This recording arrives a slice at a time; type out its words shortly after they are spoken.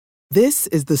This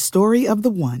is the story of the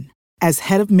one. As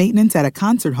head of maintenance at a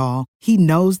concert hall, he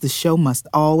knows the show must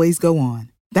always go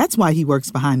on. That's why he works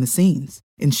behind the scenes,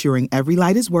 ensuring every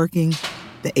light is working,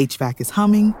 the HVAC is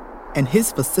humming, and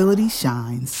his facility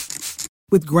shines.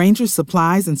 With Grainger's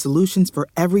supplies and solutions for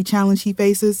every challenge he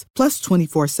faces, plus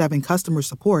 24/7 customer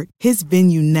support, his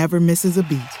venue never misses a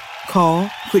beat. Call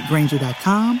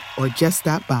quickgrainger.com or just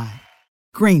stop by.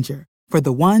 Grainger, for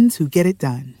the ones who get it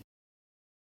done.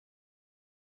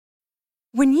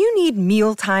 When you need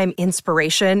mealtime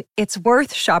inspiration, it's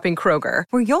worth shopping Kroger,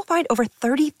 where you'll find over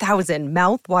 30,000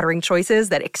 mouth-watering choices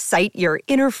that excite your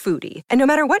inner foodie. And no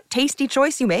matter what tasty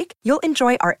choice you make, you'll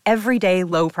enjoy our everyday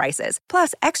low prices,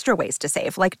 plus extra ways to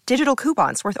save, like digital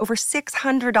coupons worth over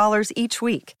 $600 each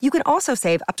week. You can also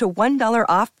save up to $1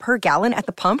 off per gallon at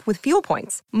the pump with fuel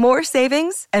points. More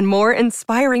savings and more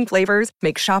inspiring flavors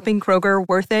make shopping Kroger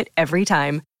worth it every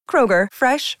time. Kroger,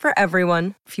 fresh for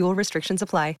everyone. Fuel restrictions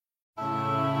apply.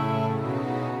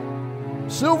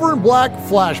 Silver and Black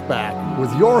Flashback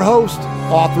with your host,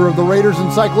 author of the Raiders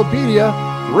Encyclopedia,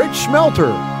 Rich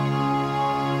Schmelter.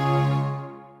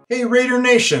 Hey Raider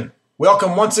Nation,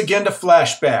 welcome once again to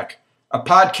Flashback, a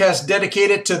podcast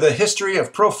dedicated to the history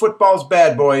of pro football's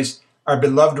bad boys, our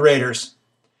beloved Raiders.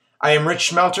 I am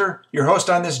Rich Schmelter, your host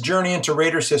on this journey into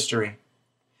Raiders history.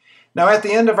 Now at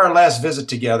the end of our last visit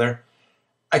together,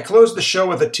 I closed the show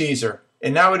with a teaser,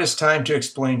 and now it is time to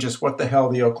explain just what the hell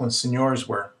the Oakland Seniors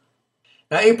were.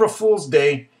 Now, April Fool's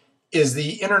Day is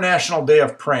the International Day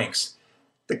of Pranks.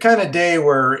 The kind of day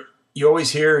where you always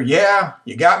hear, yeah,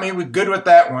 you got me good with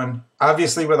that one,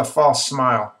 obviously with a false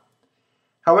smile.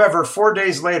 However, 4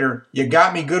 days later, you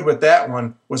got me good with that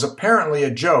one was apparently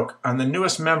a joke on the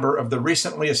newest member of the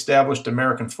recently established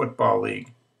American Football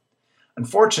League.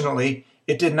 Unfortunately,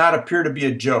 it did not appear to be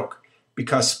a joke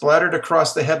because splattered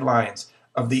across the headlines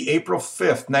of the April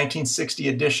 5th, 1960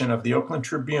 edition of the Oakland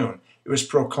Tribune, it was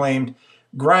proclaimed,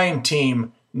 Grind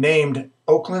Team named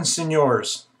Oakland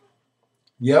Seniors.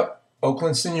 Yep,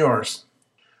 Oakland Seniors.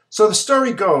 So the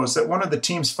story goes that one of the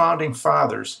team's founding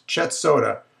fathers, Chet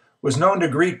Soda, was known to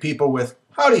greet people with,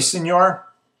 "Howdy, Senor."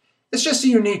 It's just a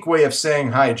unique way of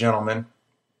saying hi, gentlemen.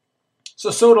 So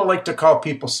Soda liked to call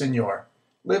people Senor.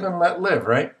 Live and let live,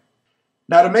 right?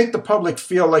 Now to make the public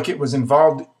feel like it was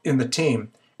involved in the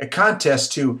team, a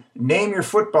contest to name your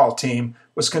football team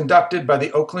was conducted by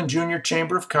the Oakland Junior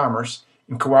Chamber of Commerce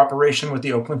in cooperation with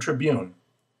the Oakland Tribune.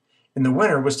 And the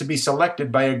winner was to be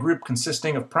selected by a group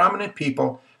consisting of prominent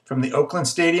people from the Oakland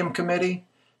Stadium Committee,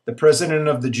 the president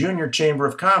of the Junior Chamber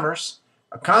of Commerce,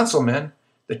 a councilman,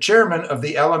 the chairman of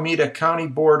the Alameda County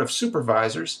Board of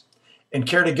Supervisors, and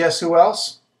care to guess who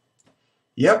else?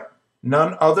 Yep,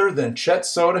 none other than Chet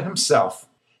Soda himself.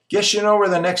 Guess you know where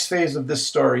the next phase of this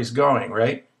story is going,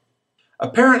 right?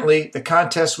 Apparently, the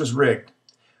contest was rigged,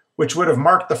 which would have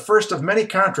marked the first of many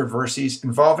controversies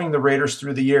involving the Raiders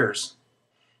through the years.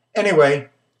 Anyway,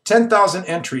 10,000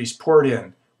 entries poured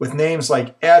in, with names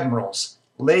like Admirals,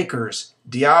 Lakers,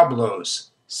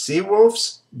 Diablos,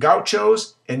 Seawolves,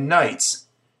 Gauchos, and Knights.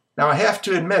 Now I have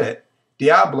to admit it,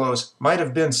 Diablos might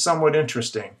have been somewhat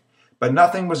interesting, but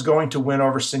nothing was going to win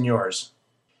over Seniors.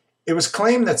 It was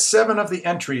claimed that 7 of the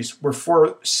entries were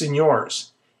for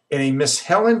Seniors, and a Miss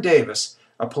Helen Davis,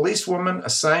 a policewoman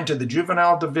assigned to the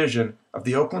juvenile division of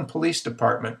the Oakland Police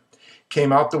Department,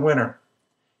 came out the winner.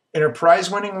 In her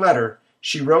prize-winning letter,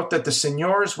 she wrote that the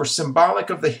Seniors were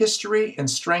symbolic of the history and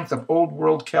strength of Old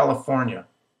World California.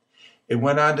 It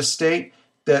went on to state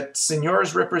that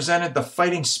Seniors represented the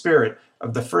fighting spirit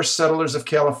of the first settlers of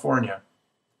California.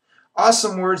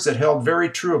 Awesome words that held very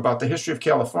true about the history of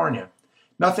California.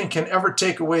 Nothing can ever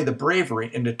take away the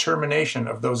bravery and determination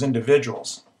of those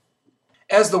individuals.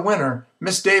 As the winner,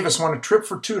 Miss Davis won a trip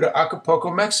for 2 to Acapulco,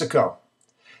 Mexico.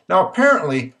 Now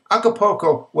apparently,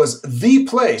 Acapulco was the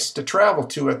place to travel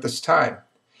to at this time.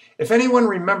 If anyone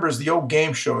remembers the old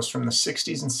game shows from the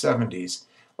 60s and 70s,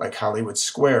 like Hollywood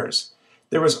Squares,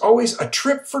 there was always a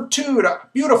trip for 2 to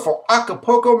beautiful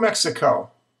Acapulco,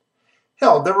 Mexico.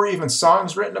 Hell, there were even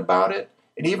songs written about it,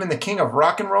 and even the king of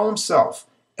rock and roll himself,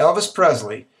 Elvis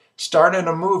Presley, starred in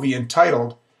a movie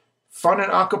entitled Fun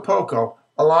in Acapulco,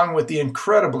 along with the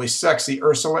incredibly sexy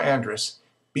Ursula Andress,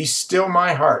 Be Still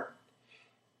My Heart.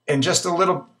 And just a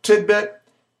little tidbit,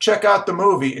 check out the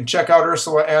movie and check out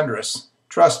Ursula Andress.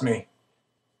 Trust me,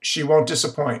 she won't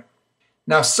disappoint.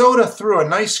 Now Soda threw a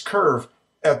nice curve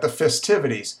at the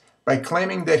festivities by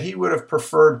claiming that he would have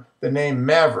preferred the name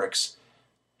Mavericks.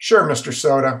 Sure, Mr.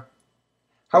 Soda.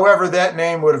 However, that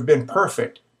name would have been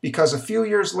perfect because a few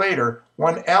years later,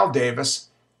 one Al Davis,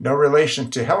 no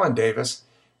relation to Helen Davis,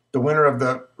 the winner of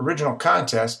the original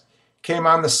contest, came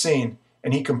on the scene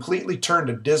and he completely turned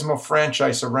a dismal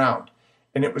franchise around,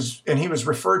 and he was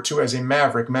referred to as a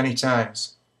Maverick many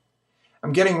times.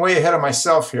 I'm getting way ahead of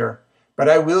myself here, but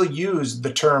I will use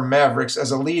the term Mavericks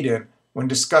as a lead-in when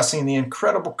discussing the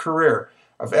incredible career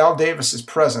of Al Davis's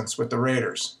presence with the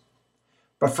Raiders.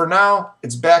 But for now,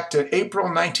 it's back to April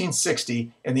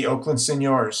 1960 in the Oakland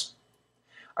Seniors.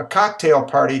 A cocktail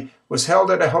party was held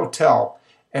at a hotel,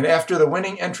 and after the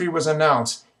winning entry was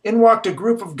announced, in walked a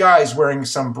group of guys wearing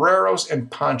sombreros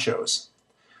and ponchos.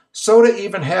 Soda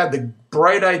even had the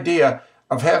bright idea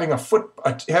of having a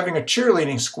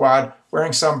cheerleading squad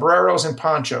wearing sombreros and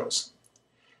ponchos.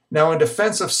 Now, in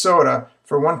defense of Soda,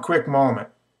 for one quick moment,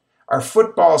 our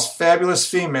football's fabulous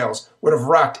females would have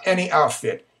rocked any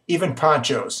outfit, even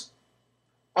ponchos.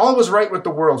 All was right with the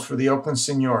world for the Oakland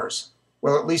Seniors,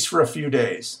 well, at least for a few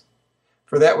days.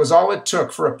 For that was all it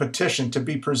took for a petition to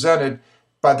be presented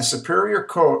by the Superior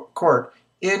Court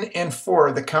in and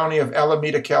for the county of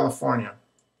Alameda, California.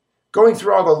 Going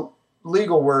through all the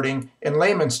legal wording in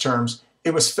layman's terms,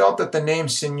 it was felt that the name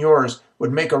Seniors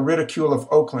would make a ridicule of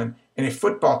Oakland in a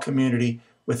football community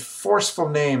with forceful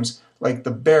names like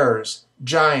the Bears,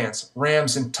 Giants,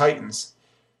 Rams, and Titans.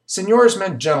 Seniors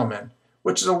meant gentlemen,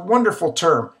 which is a wonderful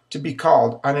term to be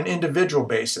called on an individual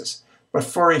basis, but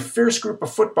for a fierce group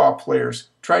of football players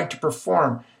trying to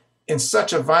perform in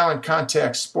such a violent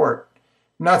contact sport,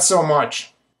 not so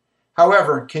much.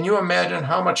 However, can you imagine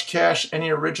how much cash any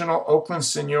original Oakland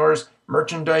Seniors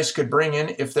merchandise could bring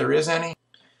in if there is any?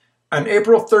 On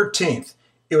April 13th,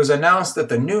 it was announced that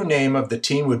the new name of the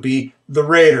team would be the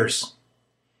Raiders.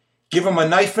 Give them a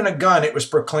knife and a gun, it was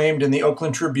proclaimed in the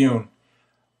Oakland Tribune.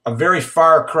 A very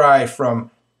far cry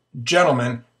from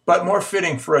gentlemen, but more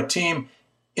fitting for a team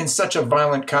in such a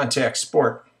violent contact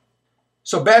sport.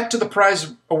 So back to the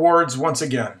prize awards once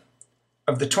again.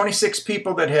 Of the 26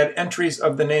 people that had entries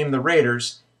of the name the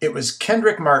Raiders, it was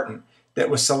Kendrick Martin that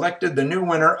was selected the new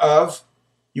winner of,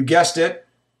 you guessed it,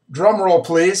 drum roll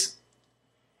please,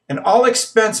 an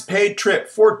all-expense-paid trip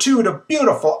for two to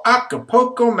beautiful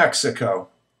Acapulco, Mexico.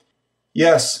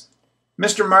 Yes,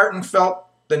 Mr. Martin felt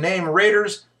the name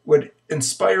Raiders would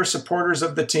inspire supporters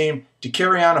of the team to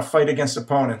carry on a fight against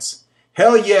opponents.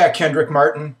 Hell yeah, Kendrick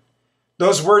Martin.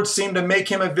 Those words seemed to make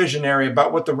him a visionary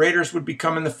about what the Raiders would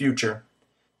become in the future.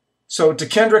 So to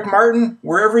Kendrick Martin,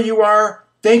 wherever you are,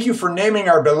 thank you for naming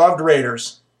our beloved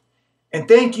Raiders. And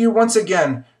thank you once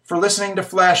again for listening to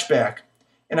Flashback.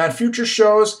 And on future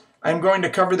shows, I'm going to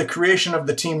cover the creation of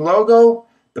the team logo,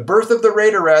 the birth of the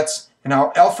Raiderettes, and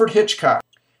how Alfred Hitchcock,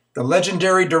 the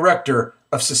legendary director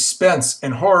of suspense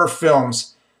and horror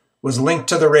films, was linked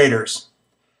to the Raiders.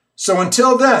 So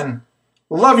until then,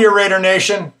 love you, Raider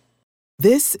Nation.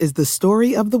 This is the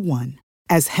story of the one.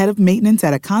 As head of maintenance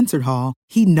at a concert hall,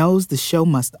 he knows the show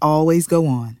must always go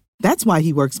on. That's why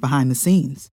he works behind the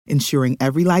scenes, ensuring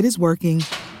every light is working,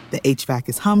 the HVAC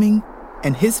is humming,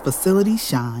 and his facility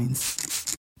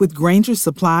shines. With Grainger's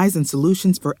supplies and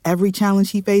solutions for every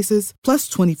challenge he faces, plus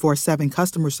 24/7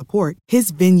 customer support, his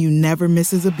venue never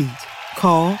misses a beat.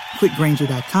 Call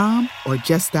quickgrainger.com or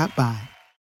just stop by.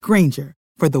 Grainger,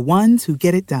 for the ones who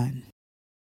get it done.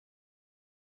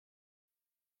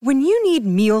 When you need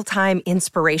mealtime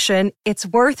inspiration, it's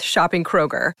worth shopping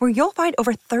Kroger, where you'll find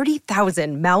over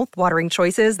 30,000 mouth-watering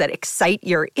choices that excite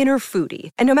your inner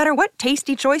foodie. And no matter what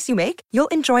tasty choice you make, you'll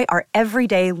enjoy our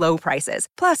everyday low prices,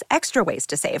 plus extra ways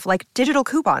to save, like digital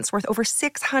coupons worth over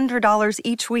 $600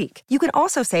 each week. You can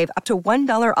also save up to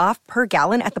 $1 off per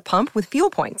gallon at the pump with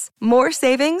fuel points. More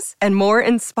savings and more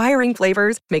inspiring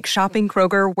flavors make shopping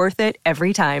Kroger worth it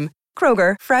every time.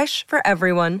 Kroger, fresh for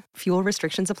everyone. Fuel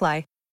restrictions apply.